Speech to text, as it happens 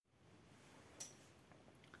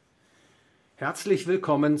Herzlich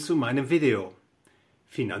willkommen zu meinem Video.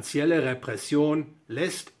 Finanzielle Repression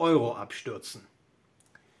lässt Euro abstürzen.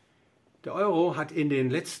 Der Euro hat in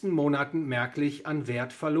den letzten Monaten merklich an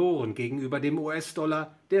Wert verloren gegenüber dem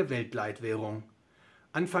US-Dollar, der Weltleitwährung.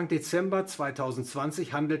 Anfang Dezember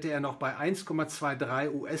 2020 handelte er noch bei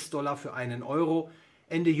 1,23 US-Dollar für einen Euro.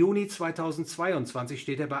 Ende Juni 2022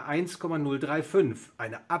 steht er bei 1,035,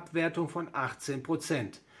 eine Abwertung von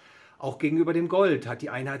 18%. Auch gegenüber dem Gold hat die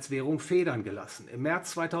Einheitswährung Federn gelassen. Im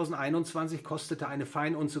März 2021 kostete eine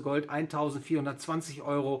Feinunze Gold 1.420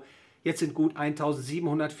 Euro. Jetzt sind gut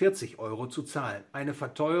 1.740 Euro zu zahlen. Eine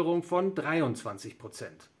Verteuerung von 23%.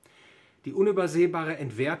 Die unübersehbare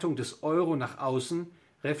Entwertung des Euro nach außen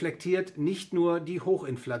reflektiert nicht nur die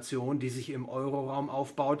Hochinflation, die sich im Euroraum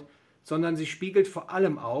aufbaut, sondern sie spiegelt vor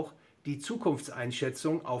allem auch die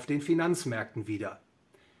Zukunftseinschätzung auf den Finanzmärkten wider.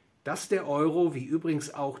 Dass der Euro, wie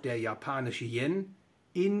übrigens auch der japanische Yen,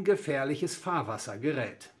 in gefährliches Fahrwasser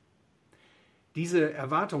gerät. Diese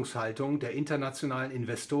Erwartungshaltung der internationalen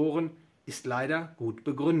Investoren ist leider gut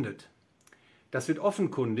begründet. Das wird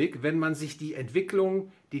offenkundig, wenn man sich die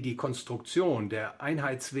Entwicklung, die die Konstruktion der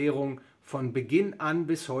Einheitswährung von Beginn an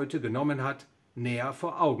bis heute genommen hat, näher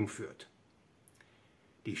vor Augen führt.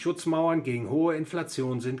 Die Schutzmauern gegen hohe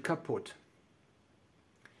Inflation sind kaputt.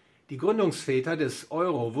 Die Gründungsväter des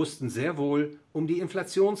Euro wussten sehr wohl um die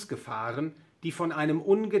Inflationsgefahren, die von einem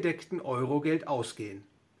ungedeckten Eurogeld ausgehen.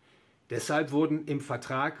 Deshalb wurden im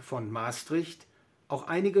Vertrag von Maastricht auch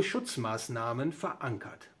einige Schutzmaßnahmen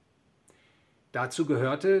verankert. Dazu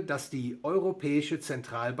gehörte, dass die Europäische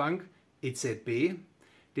Zentralbank EZB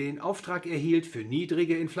den Auftrag erhielt, für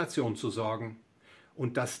niedrige Inflation zu sorgen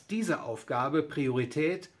und dass diese Aufgabe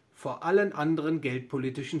Priorität vor allen anderen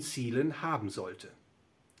geldpolitischen Zielen haben sollte.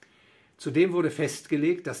 Zudem wurde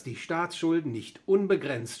festgelegt, dass die Staatsschulden nicht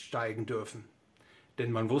unbegrenzt steigen dürfen.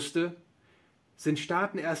 Denn man wusste, sind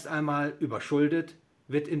Staaten erst einmal überschuldet,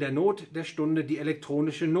 wird in der Not der Stunde die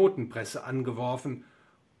elektronische Notenpresse angeworfen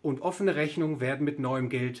und offene Rechnungen werden mit neuem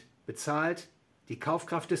Geld bezahlt, die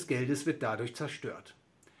Kaufkraft des Geldes wird dadurch zerstört.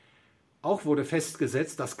 Auch wurde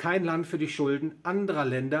festgesetzt, dass kein Land für die Schulden anderer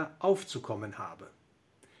Länder aufzukommen habe.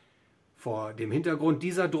 Vor dem Hintergrund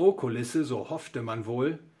dieser Drohkulisse, so hoffte man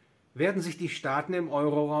wohl, werden sich die Staaten im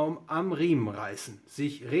Euroraum am Riemen reißen,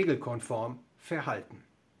 sich regelkonform verhalten.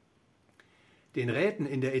 Den Räten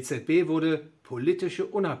in der EZB wurde politische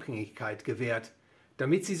Unabhängigkeit gewährt,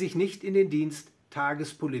 damit sie sich nicht in den Dienst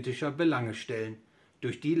tagespolitischer Belange stellen,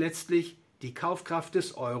 durch die letztlich die Kaufkraft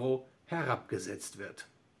des Euro herabgesetzt wird.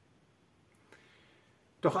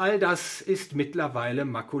 Doch all das ist mittlerweile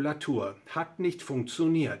Makulatur, hat nicht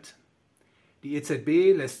funktioniert. Die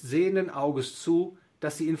EZB lässt sehenden Auges zu,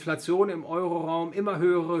 dass die Inflation im Euroraum immer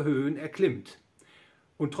höhere Höhen erklimmt.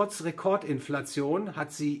 Und trotz Rekordinflation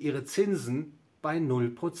hat sie ihre Zinsen bei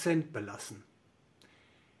 0% belassen.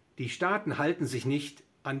 Die Staaten halten sich nicht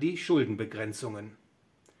an die Schuldenbegrenzungen.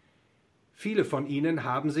 Viele von ihnen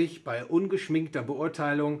haben sich bei ungeschminkter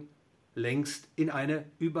Beurteilung längst in eine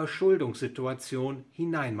Überschuldungssituation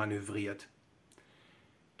hineinmanövriert.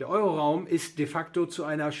 Der Euroraum ist de facto zu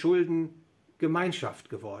einer Schuldengemeinschaft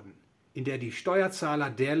geworden, in der die Steuerzahler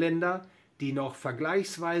der Länder, die noch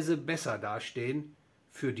vergleichsweise besser dastehen,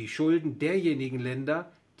 für die Schulden derjenigen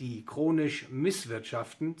Länder, die chronisch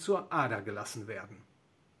misswirtschaften, zur Ader gelassen werden.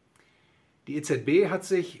 Die EZB hat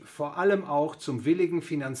sich vor allem auch zum willigen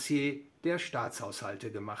Finanzier der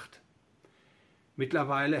Staatshaushalte gemacht.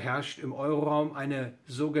 Mittlerweile herrscht im Euroraum eine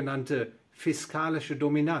sogenannte fiskalische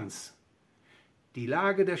Dominanz. Die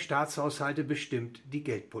Lage der Staatshaushalte bestimmt die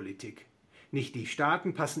Geldpolitik. Nicht die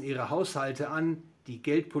Staaten passen ihre Haushalte an die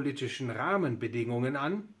geldpolitischen Rahmenbedingungen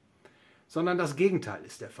an, sondern das Gegenteil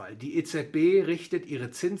ist der Fall. Die EZB richtet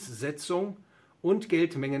ihre Zinssetzung und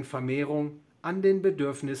Geldmengenvermehrung an den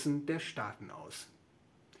Bedürfnissen der Staaten aus.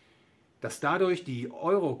 Dass dadurch die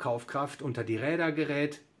Euro-Kaufkraft unter die Räder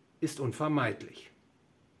gerät, ist unvermeidlich.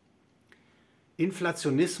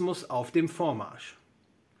 Inflationismus auf dem Vormarsch.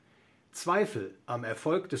 Zweifel am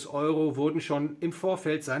Erfolg des Euro wurden schon im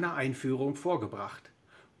Vorfeld seiner Einführung vorgebracht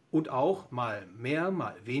und auch mal mehr,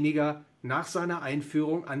 mal weniger nach seiner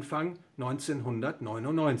Einführung Anfang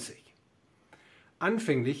 1999.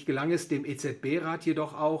 Anfänglich gelang es dem EZB-Rat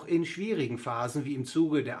jedoch auch in schwierigen Phasen wie im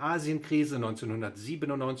Zuge der Asienkrise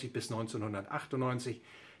 1997 bis 1998,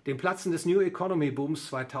 dem Platzen des New Economy Booms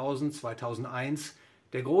 2000, 2001,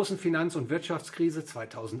 der großen Finanz- und Wirtschaftskrise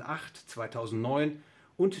 2008, 2009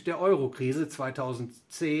 und der Euro-Krise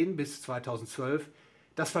 2010 bis 2012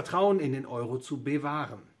 das Vertrauen in den Euro zu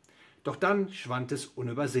bewahren. Doch dann schwand es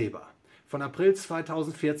unübersehbar. Von April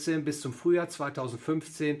 2014 bis zum Frühjahr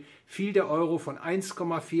 2015 fiel der Euro von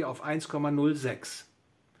 1,4 auf 1,06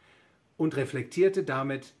 und reflektierte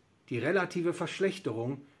damit die relative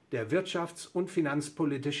Verschlechterung der wirtschafts- und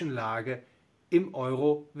finanzpolitischen Lage im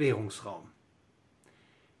Euro-Währungsraum.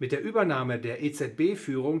 Mit der Übernahme der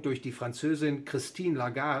EZB-Führung durch die Französin Christine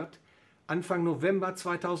Lagarde Anfang November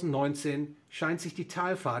 2019 scheint sich die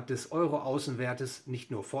Talfahrt des Euro-Außenwertes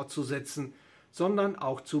nicht nur fortzusetzen, sondern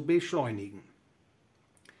auch zu beschleunigen.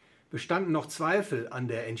 Bestanden noch Zweifel an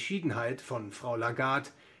der Entschiedenheit von Frau Lagarde,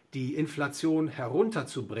 die Inflation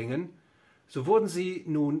herunterzubringen, so wurden sie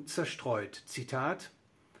nun zerstreut. Zitat: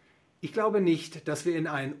 Ich glaube nicht, dass wir in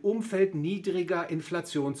ein Umfeld niedriger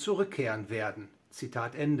Inflation zurückkehren werden.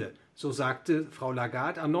 Zitat Ende. So sagte Frau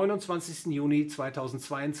Lagarde am 29. Juni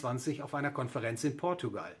 2022 auf einer Konferenz in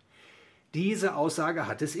Portugal. Diese Aussage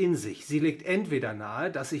hat es in sich. Sie legt entweder nahe,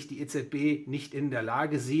 dass sich die EZB nicht in der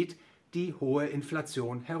Lage sieht, die hohe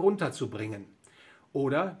Inflation herunterzubringen,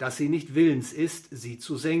 oder dass sie nicht willens ist, sie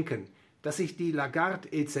zu senken, dass sich die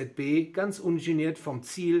Lagarde-EZB ganz ungeniert vom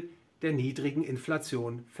Ziel der niedrigen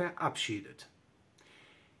Inflation verabschiedet.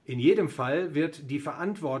 In jedem Fall wird die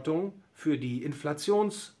Verantwortung für die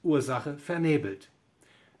Inflationsursache vernebelt,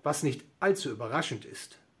 was nicht allzu überraschend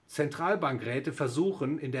ist. Zentralbankräte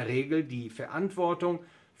versuchen in der Regel, die Verantwortung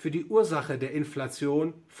für die Ursache der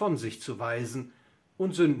Inflation von sich zu weisen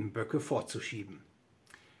und Sündenböcke vorzuschieben.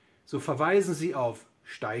 So verweisen sie auf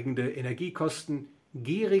steigende Energiekosten,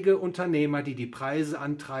 gierige Unternehmer, die die Preise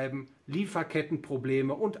antreiben,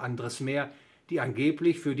 Lieferkettenprobleme und anderes mehr, die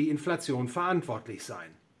angeblich für die Inflation verantwortlich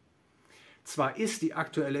seien. Zwar ist die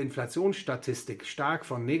aktuelle Inflationsstatistik stark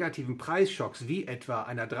von negativen Preisschocks wie etwa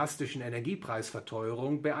einer drastischen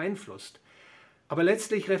Energiepreisverteuerung beeinflusst, aber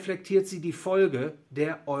letztlich reflektiert sie die Folge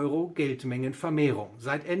der Euro-Geldmengenvermehrung.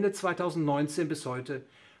 Seit Ende 2019 bis heute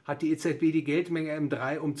hat die EZB die Geldmenge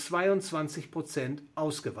M3 um 22%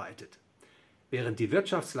 ausgeweitet, während die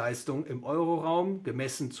Wirtschaftsleistung im Euroraum,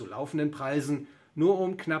 gemessen zu laufenden Preisen, nur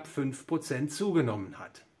um knapp 5% zugenommen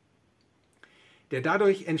hat. Der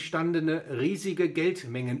dadurch entstandene riesige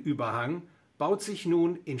Geldmengenüberhang baut sich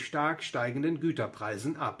nun in stark steigenden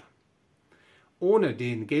Güterpreisen ab. Ohne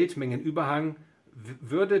den Geldmengenüberhang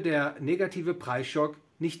würde der negative Preisschock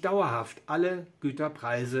nicht dauerhaft alle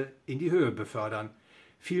Güterpreise in die Höhe befördern.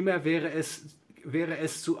 Vielmehr wäre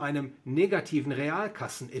es zu einem negativen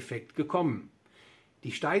Realkasseneffekt gekommen.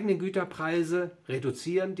 Die steigenden Güterpreise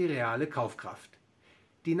reduzieren die reale Kaufkraft.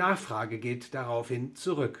 Die Nachfrage geht daraufhin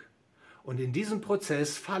zurück. Und in diesem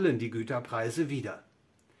Prozess fallen die Güterpreise wieder.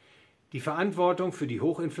 Die Verantwortung für die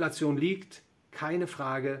Hochinflation liegt, keine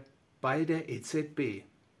Frage, bei der EZB.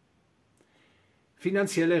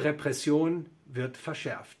 Finanzielle Repression wird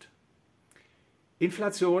verschärft.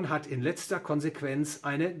 Inflation hat in letzter Konsequenz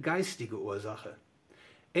eine geistige Ursache.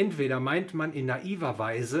 Entweder meint man in naiver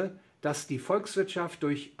Weise, dass die Volkswirtschaft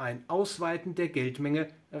durch ein Ausweiten der Geldmenge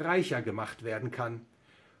reicher gemacht werden kann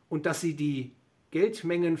und dass sich die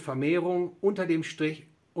Geldmengenvermehrung unter dem Strich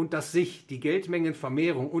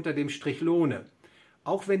lohne,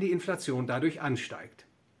 auch wenn die Inflation dadurch ansteigt.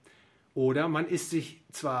 Oder man ist sich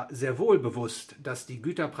zwar sehr wohl bewusst, dass die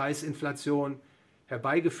Güterpreisinflation,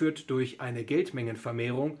 herbeigeführt durch eine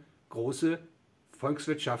Geldmengenvermehrung, große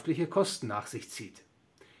volkswirtschaftliche Kosten nach sich zieht.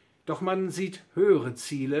 Doch man sieht höhere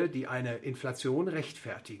Ziele, die eine Inflation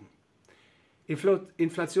rechtfertigen.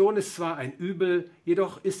 Inflation ist zwar ein Übel,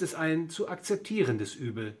 jedoch ist es ein zu akzeptierendes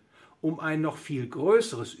Übel, um ein noch viel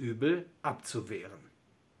größeres Übel abzuwehren,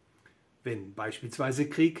 wenn beispielsweise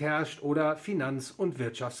Krieg herrscht oder Finanz- und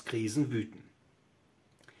Wirtschaftskrisen wüten.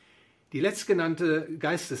 Die letztgenannte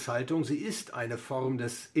Geisteshaltung, sie ist eine Form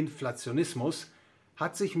des Inflationismus,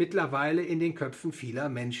 hat sich mittlerweile in den Köpfen vieler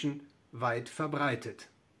Menschen weit verbreitet.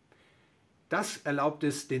 Das erlaubt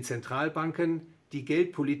es den Zentralbanken, die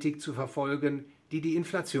Geldpolitik zu verfolgen, die die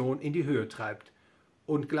Inflation in die Höhe treibt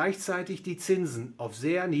und gleichzeitig die Zinsen auf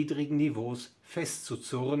sehr niedrigen Niveaus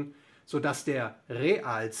festzuzurren, sodass der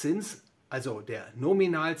Realzins, also der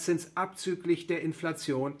Nominalzins abzüglich der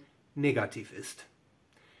Inflation, negativ ist.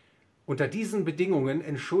 Unter diesen Bedingungen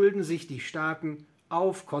entschulden sich die Staaten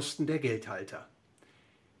auf Kosten der Geldhalter.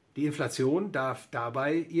 Die Inflation darf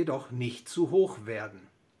dabei jedoch nicht zu hoch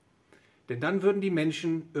werden. Denn dann würden die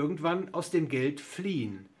Menschen irgendwann aus dem Geld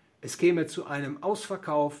fliehen. Es käme zu einem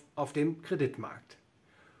Ausverkauf auf dem Kreditmarkt.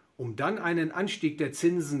 Um dann einen Anstieg der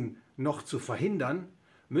Zinsen noch zu verhindern,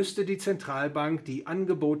 müsste die Zentralbank die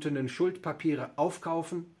angebotenen Schuldpapiere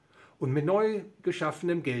aufkaufen und mit neu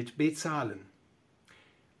geschaffenem Geld bezahlen.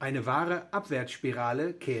 Eine wahre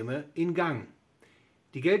Abwärtsspirale käme in Gang.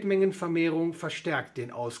 Die Geldmengenvermehrung verstärkt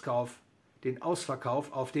den Auskauf, den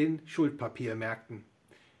Ausverkauf auf den Schuldpapiermärkten,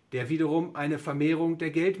 der wiederum eine Vermehrung der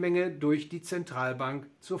Geldmenge durch die Zentralbank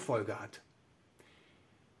zur Folge hat.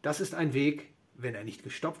 Das ist ein Weg, wenn er nicht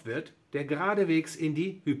gestoppt wird, der geradewegs in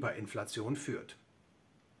die Hyperinflation führt.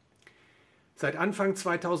 Seit Anfang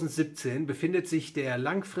 2017 befindet sich der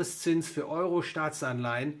Langfristzins für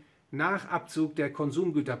Euro-Staatsanleihen nach Abzug der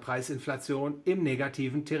Konsumgüterpreisinflation im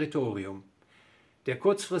negativen Territorium. Der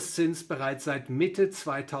Kurzfristzins bereits seit Mitte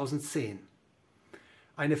 2010.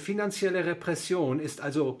 Eine finanzielle Repression ist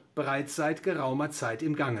also bereits seit geraumer Zeit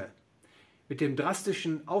im Gange. Mit dem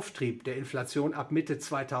drastischen Auftrieb der Inflation ab Mitte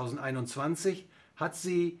 2021 hat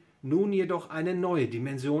sie nun jedoch eine neue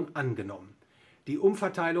Dimension angenommen. Die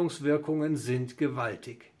Umverteilungswirkungen sind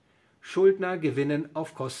gewaltig. Schuldner gewinnen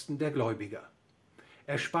auf Kosten der Gläubiger.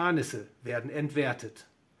 Ersparnisse werden entwertet.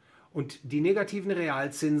 Und die negativen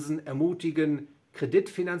Realzinsen ermutigen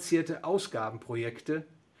kreditfinanzierte Ausgabenprojekte,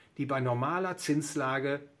 die bei normaler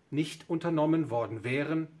Zinslage nicht unternommen worden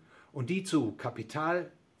wären und die zu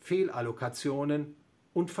Kapitalfehlallokationen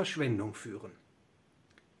und Verschwendung führen.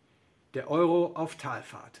 Der Euro auf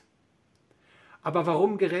Talfahrt. Aber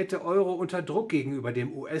warum gerät der Euro unter Druck gegenüber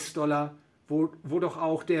dem US-Dollar, wo doch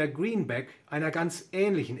auch der Greenback einer ganz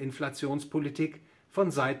ähnlichen Inflationspolitik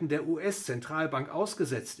von Seiten der US-Zentralbank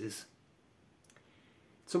ausgesetzt ist?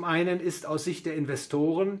 Zum einen ist aus Sicht der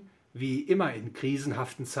Investoren, wie immer in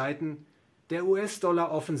krisenhaften Zeiten, der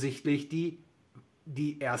US-Dollar offensichtlich die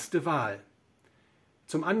erste Wahl.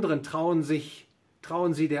 Zum anderen trauen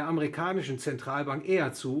sie der amerikanischen Zentralbank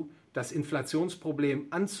eher zu, das Inflationsproblem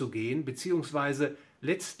anzugehen bzw.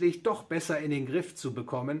 letztlich doch besser in den Griff zu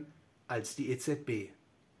bekommen als die EZB.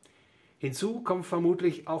 Hinzu kommt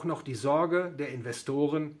vermutlich auch noch die Sorge der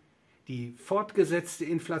Investoren, die fortgesetzte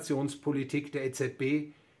Inflationspolitik der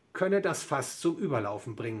EZB könne das Fass zum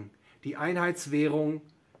Überlaufen bringen,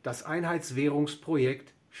 das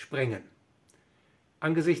Einheitswährungsprojekt sprengen.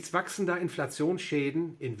 Angesichts wachsender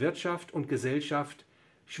Inflationsschäden in Wirtschaft und Gesellschaft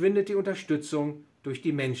schwindet die Unterstützung durch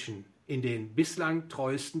die Menschen in den bislang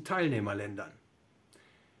treuesten Teilnehmerländern.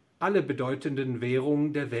 Alle bedeutenden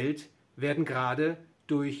Währungen der Welt werden gerade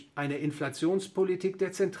durch eine Inflationspolitik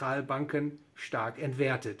der Zentralbanken stark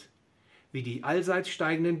entwertet, wie die allseits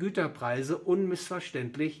steigenden Güterpreise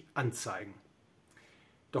unmissverständlich anzeigen.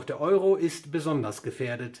 Doch der Euro ist besonders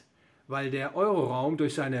gefährdet, weil der Euroraum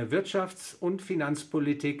durch seine Wirtschafts- und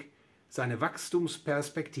Finanzpolitik seine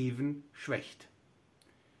Wachstumsperspektiven schwächt.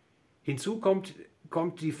 Hinzu kommt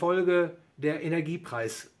die Folge der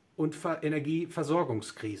Energiepreis- und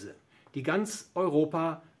Energieversorgungskrise, die ganz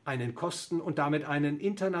Europa einen Kosten- und damit einen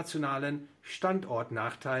internationalen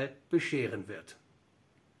Standortnachteil bescheren wird.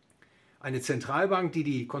 Eine Zentralbank, die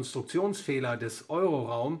die Konstruktionsfehler des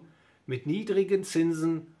Euroraums mit niedrigen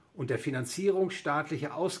Zinsen und der Finanzierung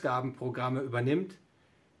staatlicher Ausgabenprogramme übernimmt,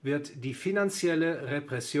 wird die finanzielle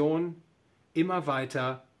Repression immer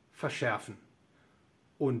weiter verschärfen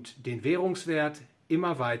und den Währungswert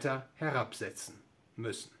immer weiter herabsetzen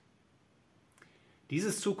müssen.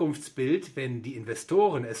 Dieses Zukunftsbild, wenn die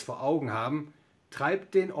Investoren es vor Augen haben,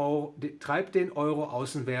 treibt den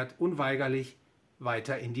Euro-Außenwert unweigerlich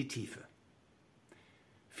weiter in die Tiefe.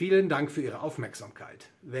 Vielen Dank für Ihre Aufmerksamkeit.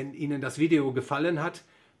 Wenn Ihnen das Video gefallen hat,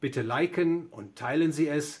 bitte liken und teilen Sie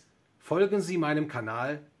es, folgen Sie meinem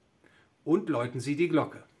Kanal und läuten Sie die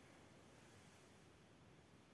Glocke.